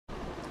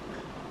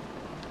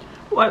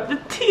wipe the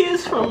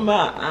tears from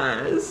my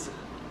eyes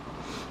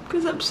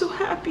because I'm so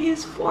happy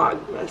it's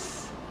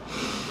Vlogmas.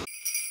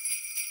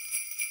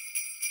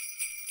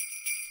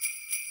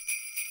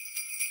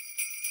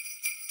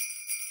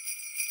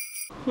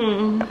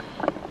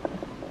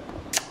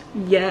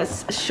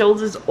 Yes,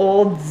 shoulders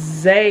all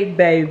day,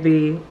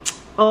 baby.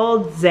 All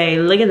day.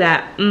 Look at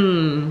that.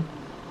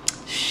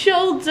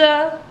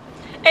 Shoulder.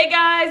 Hey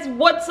guys,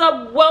 what's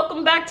up?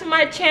 Welcome back to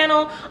my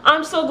channel.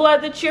 I'm so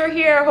glad that you're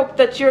here. I hope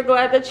that you're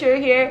glad that you're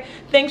here.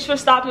 Thanks for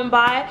stopping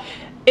by.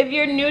 If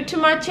you're new to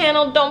my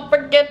channel, don't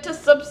forget to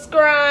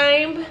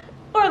subscribe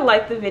or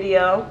like the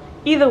video.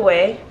 Either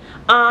way,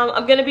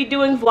 I'm gonna be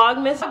doing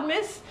Vlogmas.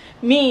 Vlogmas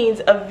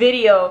means a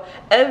video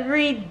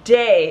every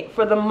day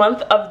for the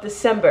month of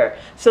December.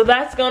 So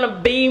that's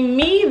gonna be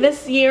me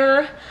this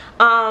year.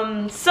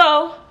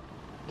 So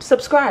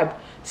subscribe.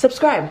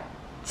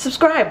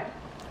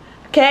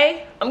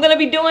 Okay, I'm gonna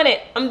be doing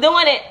it. I'm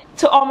doing it.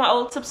 To all my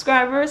old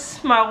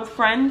subscribers, my old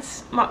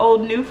friends, my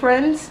old new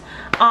friends,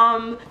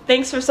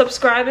 thanks for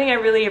subscribing. I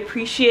really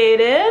appreciate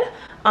it.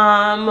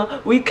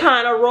 We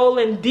kind of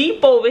rolling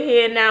deep over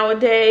here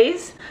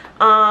nowadays,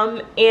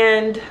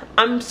 and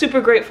I'm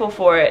super grateful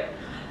for it.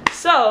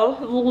 So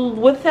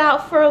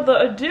without further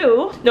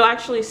ado, no,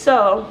 actually,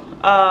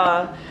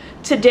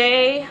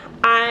 today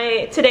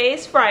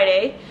is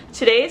Friday.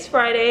 Today is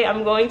Friday.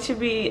 I'm going to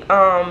be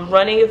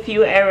running a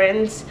few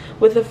errands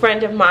with a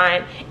friend of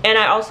mine, and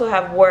I also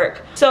have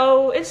work.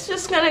 So it's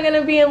just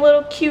gonna be a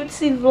little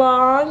cutesy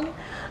vlog.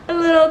 A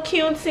little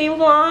cutesy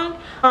vlog.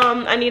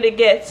 I need to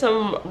get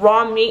some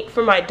raw meat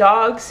for my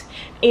dogs,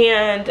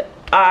 and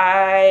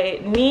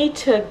I need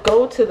to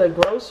go to the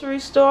grocery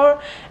store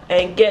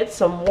and get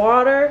some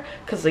water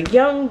because a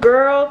young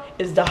girl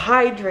is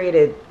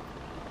dehydrated.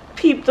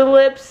 Peep the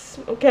lips,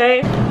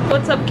 okay?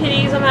 What's up,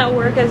 kitties? I'm at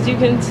work, as you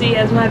can see,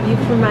 as my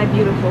beautiful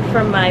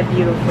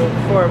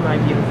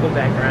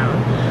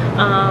background.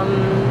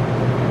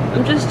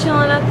 I'm just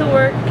chilling at the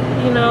work.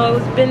 You know,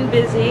 it's been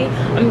busy.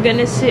 I'm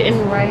gonna sit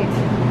and write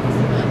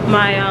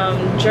my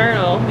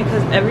journal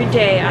because every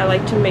day I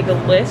like to make a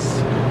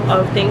list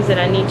of things that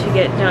I need to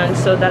get done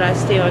so that I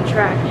stay on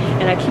track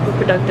and I keep a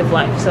productive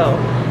life. So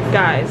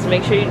guys,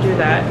 make sure you do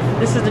that.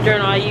 This is the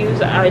journal I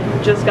use. I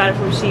just got it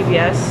from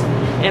CVS,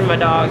 and my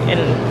dog, and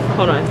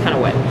hold on, it's kind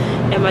of wet,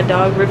 and my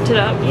dog ripped it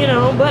up, you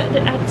know, but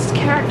it adds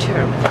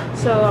character.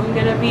 So I'm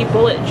gonna be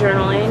bullet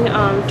journaling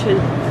to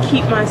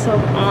keep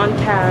myself on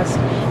task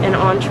and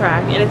on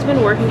track, and it's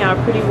been working out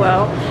pretty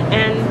well.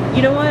 And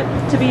you know what,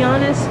 to be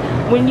honest,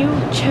 when you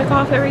check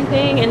off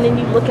everything and then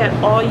you look at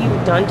all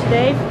you've done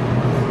today,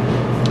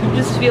 you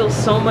just feel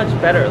so much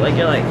better. Like,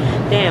 you're like,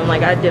 damn,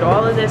 like I did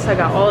all of this, I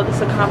got all of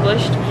this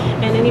accomplished.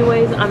 And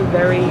anyways, I'm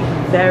very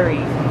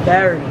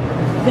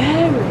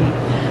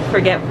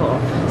forgetful,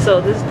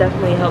 so this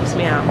definitely helps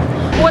me out.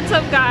 What's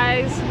up,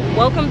 guys?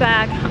 Welcome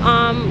back.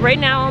 Right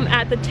now I'm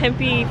at the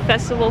Tempe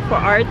Festival for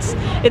Arts.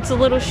 It's a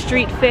little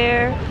street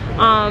fair.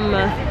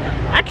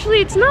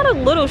 Actually, it's not a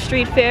little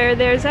street fair.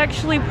 There's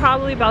actually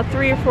probably about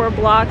 3 or 4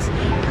 blocks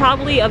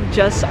probably of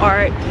just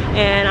art,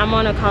 and I'm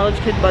on a college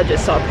kid budget,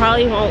 so I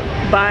probably won't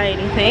buy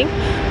anything,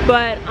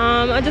 but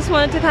I just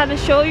wanted to kind of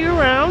show you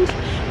around,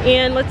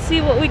 and let's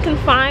see what we can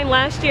find.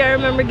 Last year I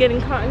remember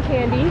getting cotton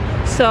candy,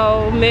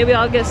 so maybe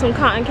I'll get some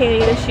cotton candy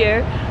this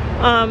year.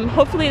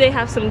 Hopefully they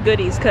have some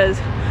goodies, because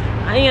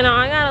you know,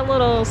 I got a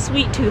little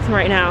sweet tooth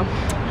right now.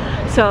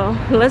 So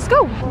let's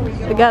go.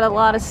 We got a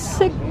lot of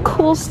sick,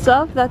 cool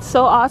stuff. That's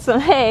so awesome.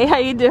 Hey, how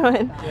you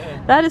doing?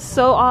 That is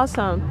so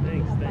awesome.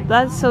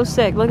 That's so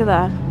sick. Look at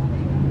that.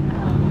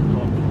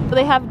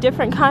 They have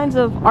different kinds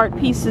of art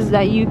pieces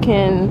that you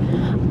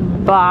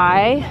can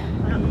buy.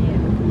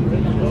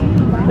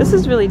 This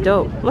is really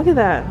dope. Look at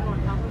that.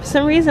 For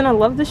some reason, I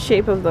love the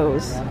shape of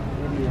those.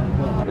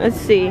 Let's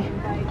see.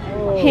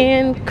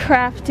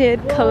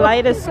 Handcrafted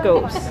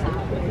kaleidoscopes.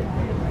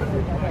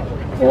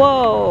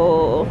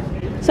 Whoa.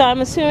 So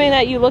I'm assuming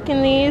that you look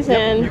in these,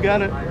 and you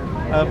got it.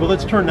 But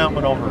let's turn that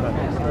one over.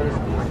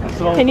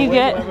 So can you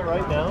get? You have it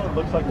right now, it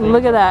looks like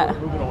look at that.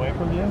 Moving away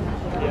from you.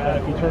 Yeah.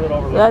 If you turn it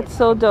over. That's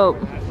so dope.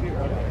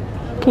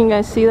 Can you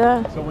guys see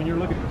that? So when you're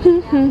looking.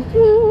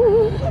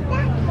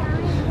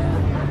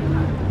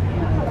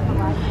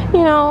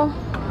 You know,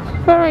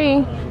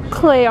 very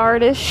clay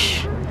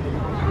artish.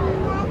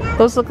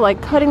 Those look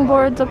like cutting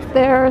boards up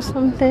there or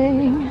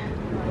something.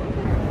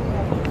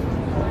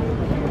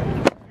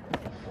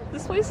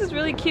 This place is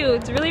really cute.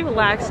 It's really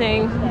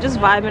relaxing. I'm just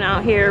vibing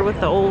out here with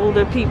the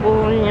older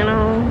people, you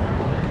know.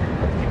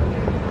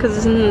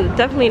 Because it's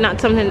definitely not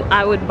something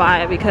I would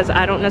buy because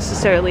I don't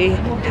necessarily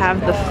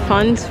have the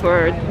funds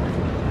for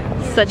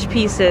such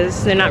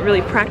pieces. They're not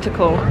really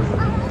practical.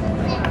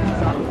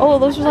 Oh,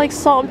 those are like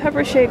salt and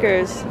pepper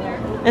shakers.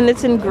 And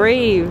it's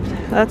engraved.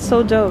 That's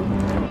so dope.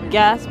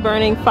 Gas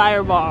burning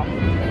fireball.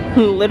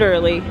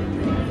 Literally.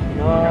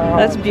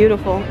 That's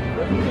beautiful.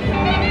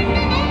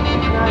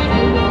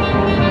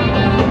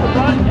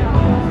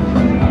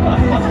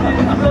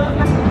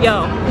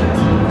 Yo,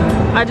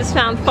 I just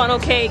found funnel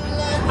cake.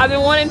 I've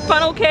been wanting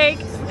funnel cake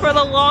for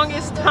the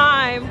longest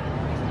time.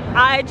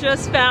 I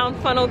just found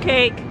funnel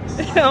cake.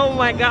 Oh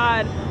my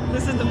god,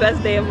 this is the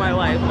best day of my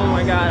life. Oh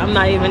my god, I'm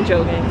not even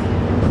joking.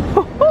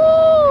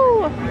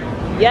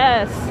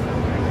 Yes,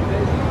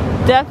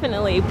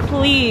 definitely.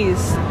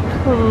 Please,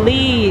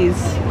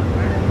 please.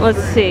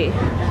 Let's see.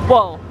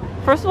 Whoa,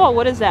 first of all,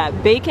 what is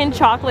that? Bacon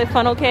chocolate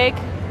funnel cake?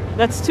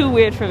 That's too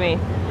weird for me.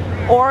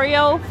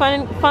 Oreo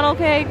funnel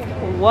cake?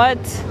 What?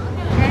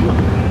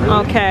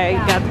 Okay,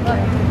 got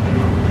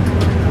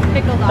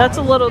that's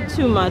a little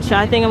too much.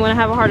 I think I'm gonna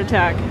have a heart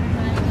attack.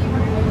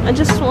 I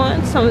just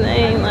want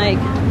something like,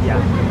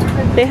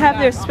 they have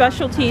their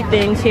specialty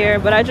things here,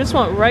 but I just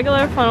want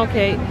regular funnel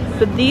cake.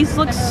 But these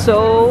look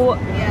so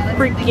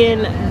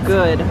freaking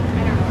good.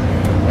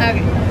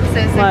 Okay,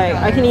 so like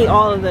I can eat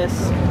all of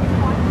this.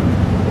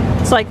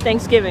 It's like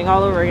Thanksgiving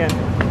all over again.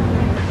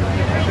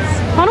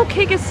 Funnel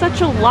cake is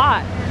such a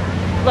lot.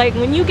 Like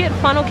when you get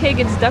funnel cake,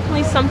 it's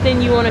definitely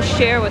something you want to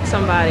share with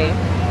somebody.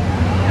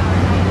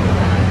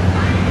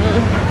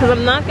 Because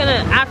I'm not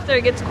gonna, after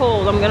it gets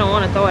cold, I'm gonna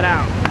want to throw it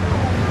out.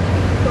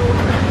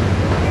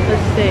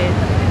 Let's see.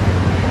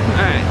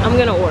 Alright, I'm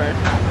gonna order.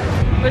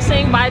 We're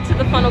saying bye to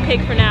the funnel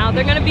cake for now.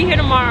 They're gonna be here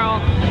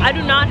tomorrow. I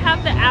do not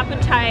have the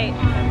appetite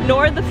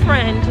nor the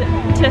friend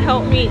to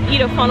help me eat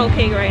a funnel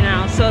cake right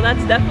now. So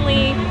that's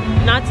definitely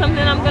not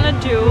something I'm gonna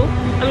do.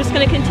 I'm just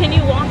gonna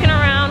continue walking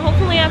around.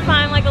 Hopefully I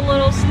find like a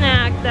little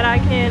snack that I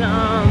can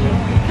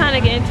kind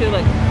of get into.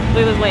 Look at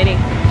this lady.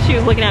 She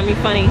was looking at me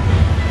funny.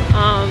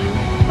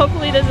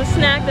 Hopefully there's a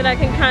snack that I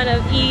can kind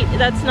of eat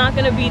that's not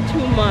gonna be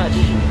too much.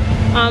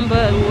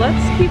 But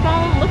let's keep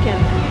on looking.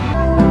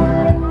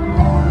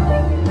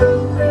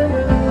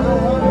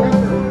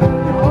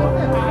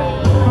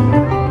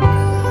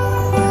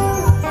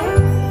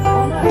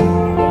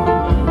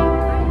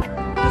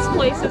 This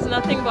place is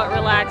nothing but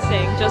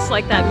relaxing, just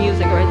like that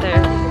music right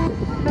there.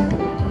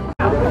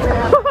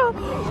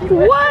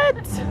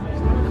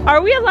 What?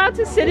 Are we allowed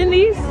to sit in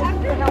these?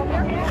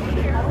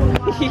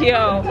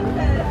 Yo.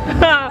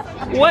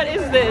 What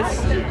is this?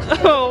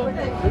 Oh,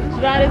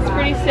 that is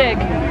pretty sick.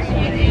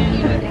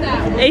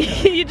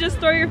 You just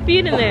throw your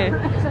feet in there.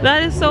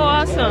 That is so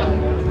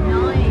awesome.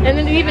 And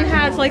then it even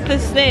has like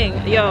this thing.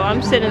 Yo,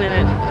 I'm sitting in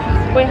it.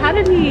 Wait, how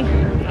did he?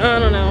 I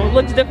don't know. It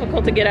looks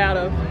difficult to get out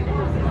of.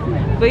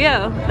 But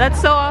yeah, that's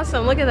so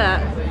awesome. Look at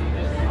that.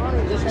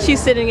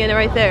 She's sitting in it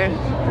right there.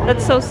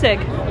 That's so sick.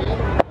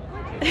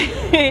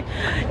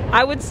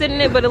 I would sit in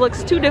it, but it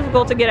looks too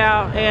difficult to get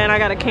out, and I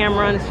got a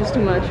camera and it's just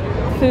too much.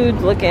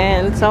 Food's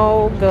looking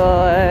so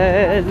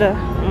good.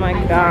 Oh my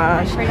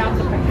gosh.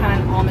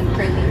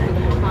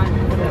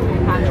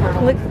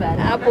 Look at that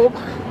apple.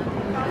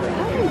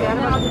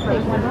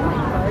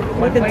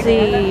 Look at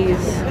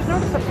these.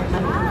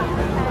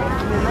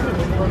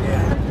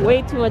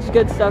 Way too much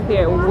good stuff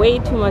here. Way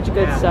too much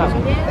good stuff.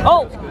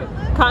 Oh!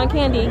 Cotton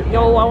candy.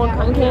 Yo, I want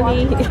cotton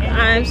candy.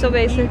 I'm so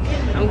basic.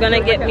 I'm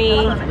gonna get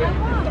me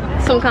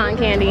some cotton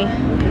candy.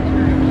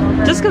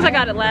 Just because I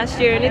got it last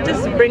year, and it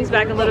just brings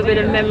back a little bit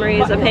of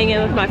memories of hanging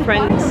with my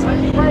friends.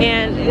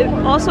 And it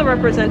also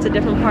represents a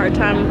different part of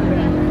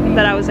time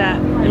that I was at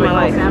in my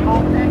life.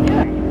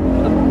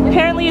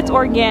 Apparently it's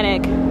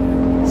organic,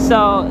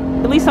 so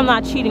at least I'm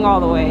not cheating all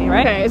the way,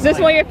 right? Okay, is this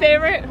one your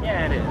favorite?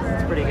 Yeah, it is.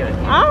 It's pretty good.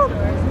 Oh.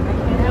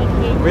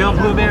 Real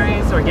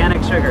blueberries,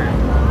 organic sugar.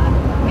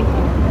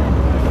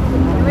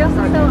 We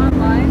also sell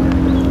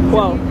online.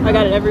 Whoa, I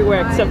got it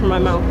everywhere except for my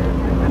mouth.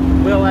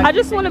 I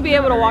just want to be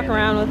able to walk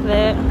around with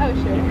it. Oh,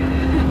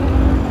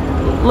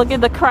 sure. Look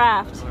at the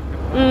craft.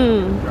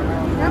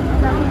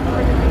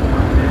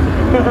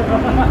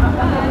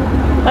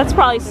 That's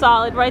probably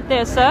solid right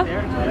there, sir.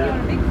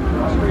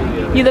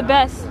 You're the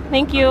best.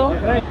 Thank you.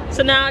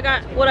 So now I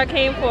got what I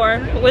came for,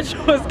 which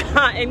was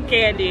cotton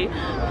candy.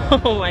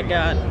 Oh my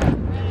god.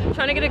 I'm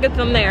trying to get a good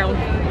thumbnail.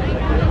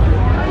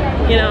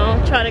 You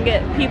know, trying to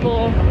get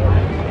people,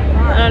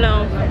 I don't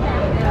know.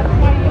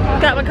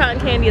 Got my cotton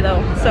candy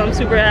though, so I'm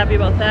super happy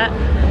about that.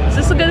 Is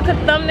this a good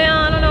thumbnail?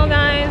 I don't know,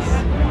 guys.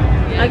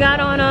 I got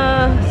on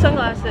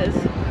sunglasses.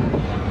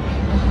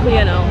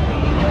 You know.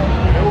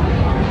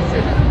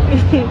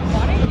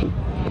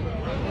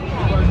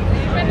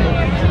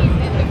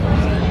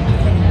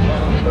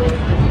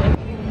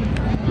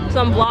 So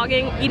I'm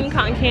vlogging, eating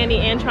cotton candy,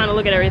 and trying to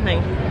look at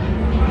everything.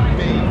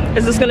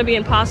 Is this gonna be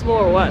impossible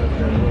or what?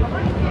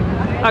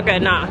 Okay,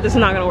 nah, this is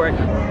not gonna work.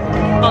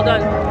 All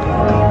done.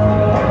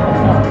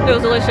 It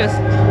was delicious.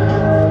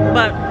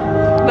 But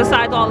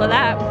besides all of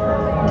that,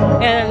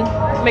 and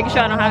making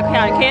sure I don't have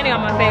cotton candy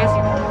on my face,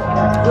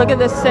 look at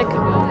this sick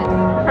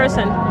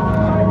person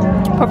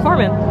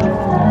performing.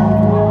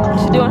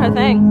 She's doing her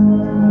thing.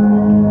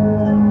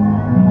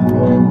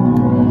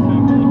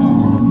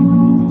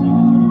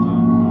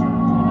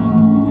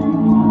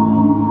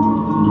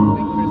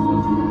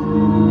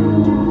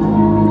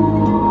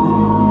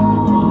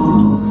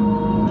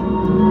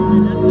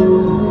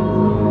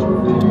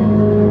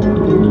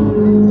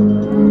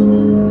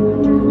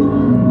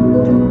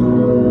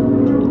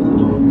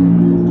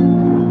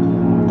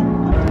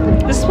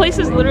 This place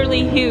is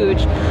literally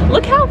huge.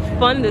 Look how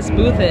fun this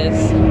booth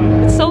is.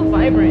 It's so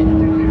vibrant.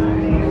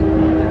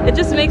 It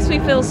just makes me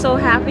feel so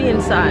happy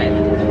inside.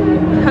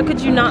 How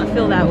could you not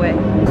feel that way?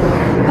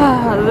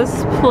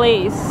 This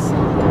place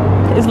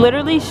is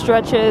literally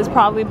stretches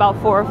probably about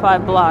 4 or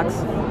 5 blocks.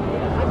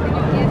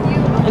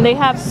 And they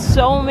have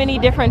so many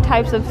different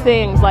types of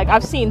things. Like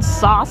I've seen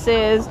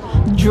sauces,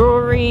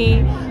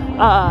 jewelry,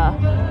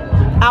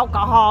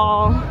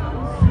 alcohol.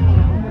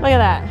 Look at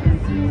that.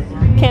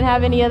 Can't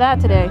have any of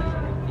that today.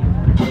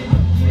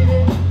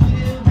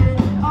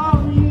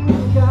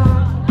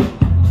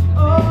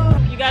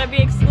 You gotta be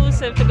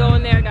exclusive to go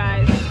in there,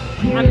 guys.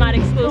 I'm not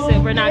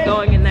exclusive. We're not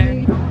going in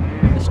there.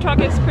 This truck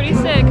is pretty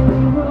sick.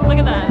 Look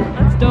at that.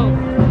 That's dope.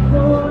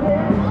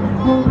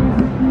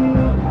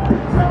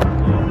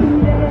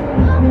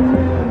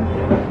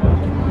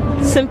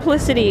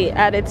 Simplicity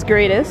at its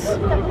greatest.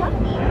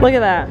 Look at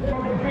that.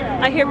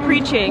 I hear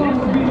preaching.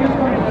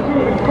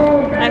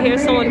 I hear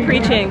someone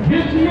preaching.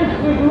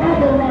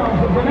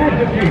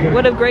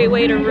 What a great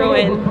way to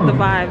ruin the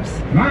vibes.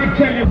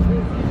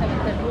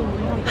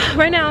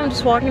 Right now I'm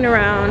just walking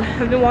around.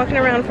 I've been walking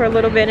around for a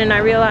little bit and I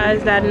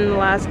realized that in the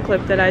last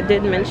clip that I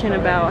did mention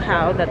about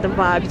how that the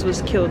vibes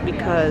was killed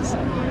because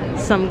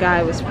some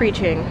guy was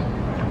preaching.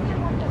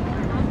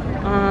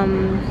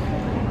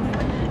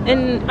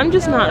 And I'm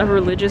just not a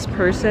religious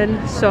person,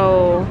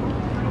 so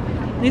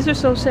these are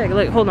so sick.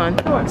 Like, hold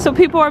on. So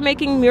people are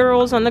making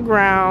murals on the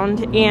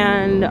ground,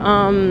 and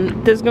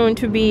there's going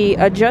to be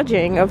a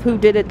judging of who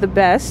did it the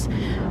best.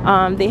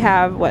 They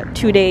have, what,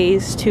 2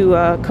 days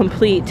to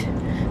complete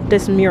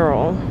this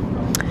mural.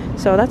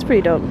 So that's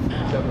pretty dope.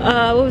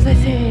 What was I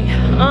saying?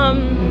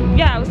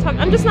 Yeah,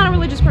 I'm just not a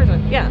religious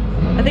person. Yeah,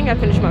 I think I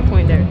finished my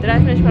point there. Did I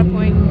finish my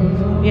point?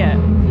 Yeah.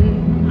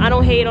 I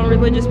don't hate on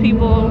religious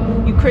people.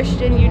 You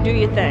Christian, you do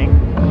your thing.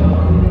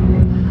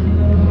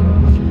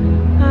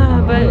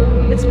 But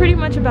it's pretty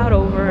much about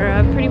over.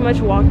 I've pretty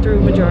much walked through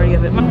a majority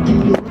of it.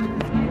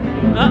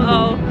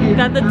 Uh-oh,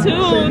 got the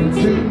tunes.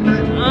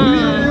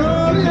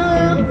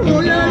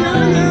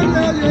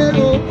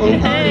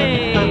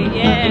 Hey,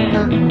 yeah.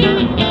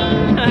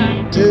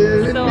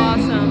 So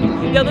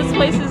awesome. Yo, this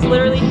place is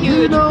literally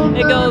huge.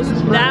 It goes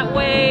that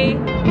way,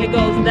 it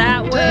goes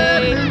that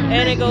way,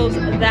 and it goes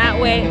that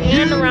way,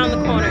 and around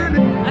the corner.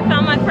 I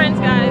found my friends,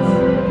 guys.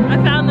 I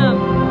found them.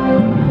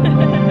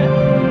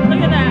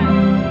 Look at that.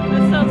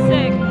 That's so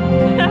sick.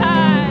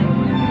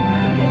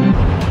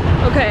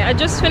 Okay, I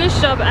just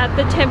finished up at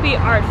the Tempe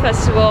Art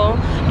Festival,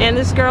 and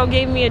this girl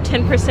gave me a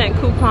 10%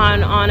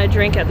 coupon on a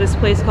drink at this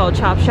place called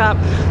Chop Shop.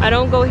 I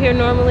don't go here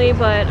normally,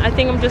 but I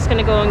think I'm just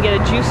gonna go and get a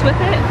juice with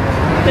it.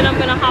 Then I'm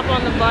gonna hop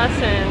on the bus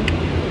and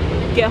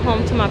get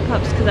home to my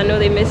pups because I know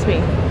they miss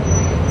me.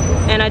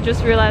 And I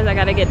just realized I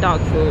gotta get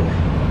dog food.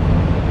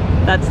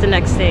 That's the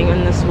next thing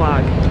in this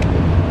vlog.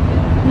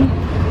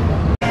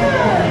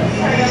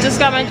 Just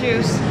got my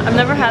juice. I've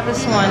never had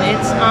this one.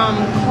 It's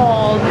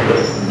called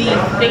the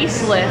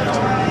facelift.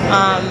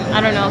 I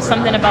don't know,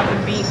 something about the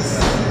beets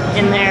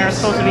in there is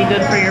supposed to be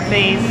good for your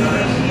face.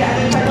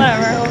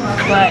 Whatever.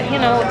 But you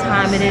know what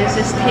time it is.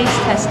 It's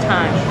taste test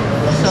time.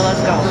 So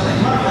let's go.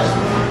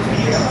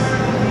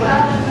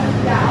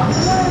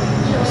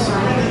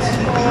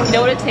 You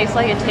know what it tastes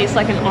like? It tastes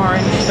like an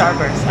orange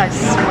Starburst. I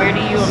swear to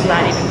you, I'm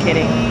not even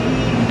kidding.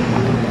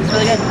 It's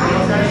really good.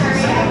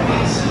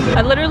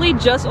 I literally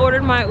just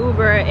ordered my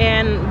Uber,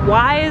 and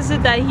why is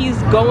it that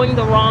he's going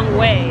the wrong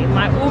way?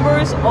 My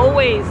Ubers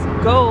always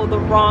go the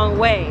wrong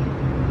way.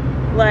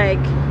 Like,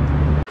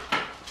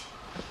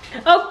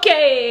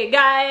 okay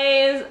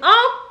guys,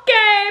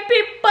 okay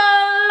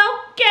people,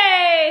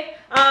 okay.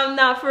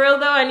 Nah, for real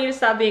though, I need to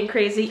stop being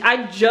crazy.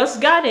 I just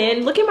got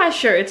in. Look at my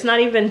shirt, it's not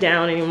even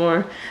down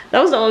anymore.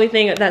 That was the only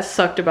thing that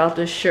sucked about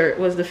this shirt,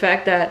 was the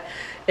fact that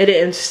it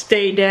didn't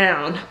stay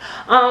down.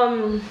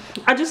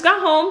 I just got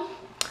home.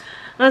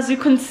 As you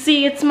can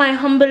see, it's my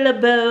humble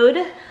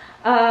abode.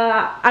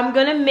 I'm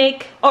gonna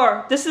make,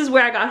 or this is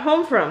where I got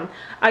home from.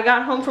 I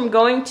got home from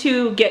going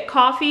to get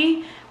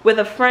coffee with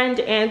a friend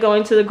and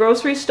going to the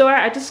grocery store.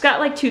 I just got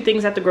like 2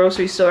 things at the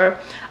grocery store.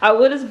 I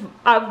would have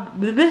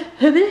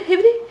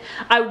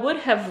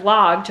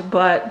vlogged,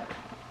 but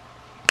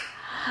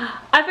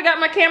I forgot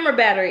my camera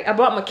battery. I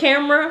bought my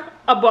camera,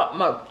 I bought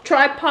my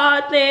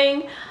tripod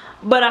thing,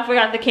 but I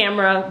forgot the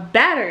camera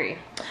battery.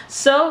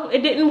 So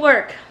it didn't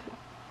work.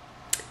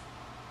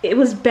 It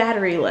was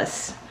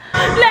batteryless.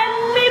 Let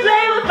me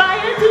play with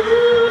fire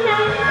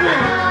tonight.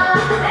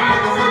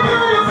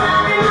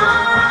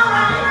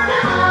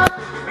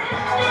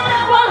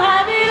 We're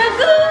having a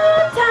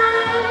good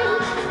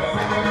time.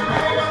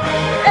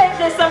 If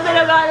there's something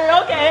about it,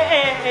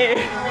 okay.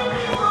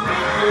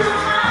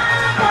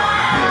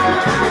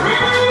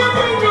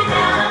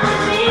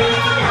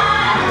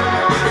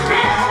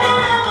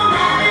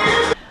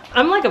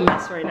 I'm like a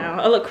mess right now.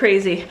 I look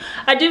crazy.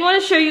 I did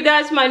want to show you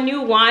guys my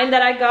new wine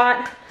that I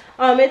got.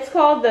 It's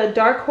called the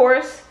Dark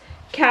Horse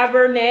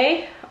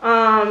Cabernet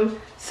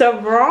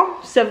Sauvignon.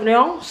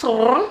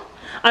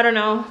 I don't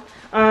know.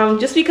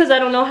 Just because I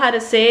don't know how to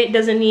say it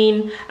doesn't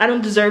mean I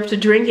don't deserve to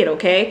drink it,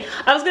 okay?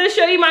 I was gonna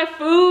show you my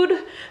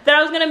food that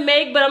I was gonna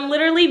make, but I'm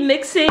literally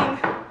mixing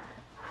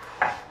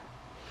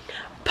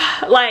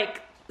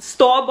like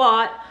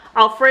store-bought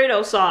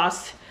Alfredo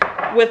sauce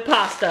with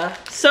pasta.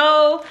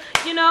 So,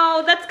 you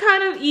know, that's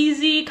kind of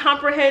easy,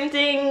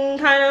 comprehending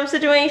kind of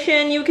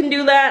situation. You can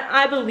do that.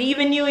 I believe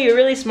in you. You're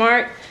really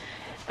smart.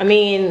 I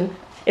mean,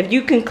 if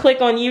you can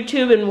click on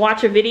YouTube and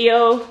watch a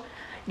video,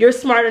 you're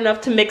smart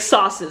enough to mix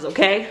sauces,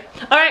 okay?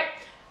 All right.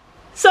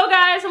 So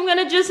guys, I'm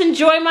gonna just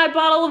enjoy my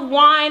bottle of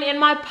wine and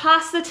my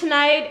pasta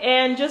tonight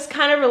and just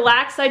kind of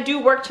relax. I do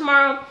work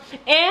tomorrow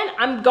and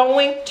I'm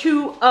going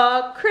to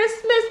a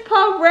Christmas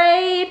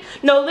parade.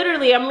 No,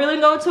 literally, I'm really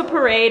going to a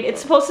parade.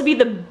 It's supposed to be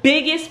the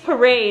biggest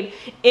parade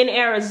in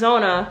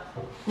Arizona.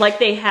 Like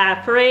they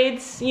have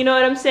parades, you know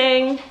what I'm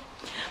saying?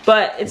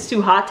 But it's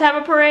too hot to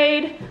have a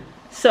parade.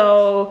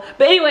 So,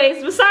 but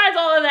anyways, besides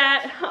all of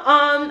that,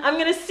 I'm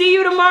gonna see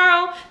you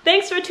tomorrow.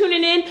 Thanks for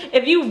tuning in.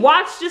 If you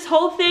watched this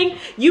whole thing,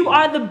 you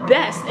are the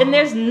best, and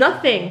there's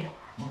nothing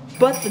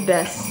but the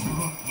best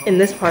in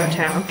this part of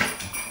town.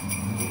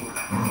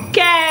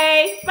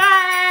 Okay,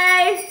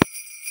 bye.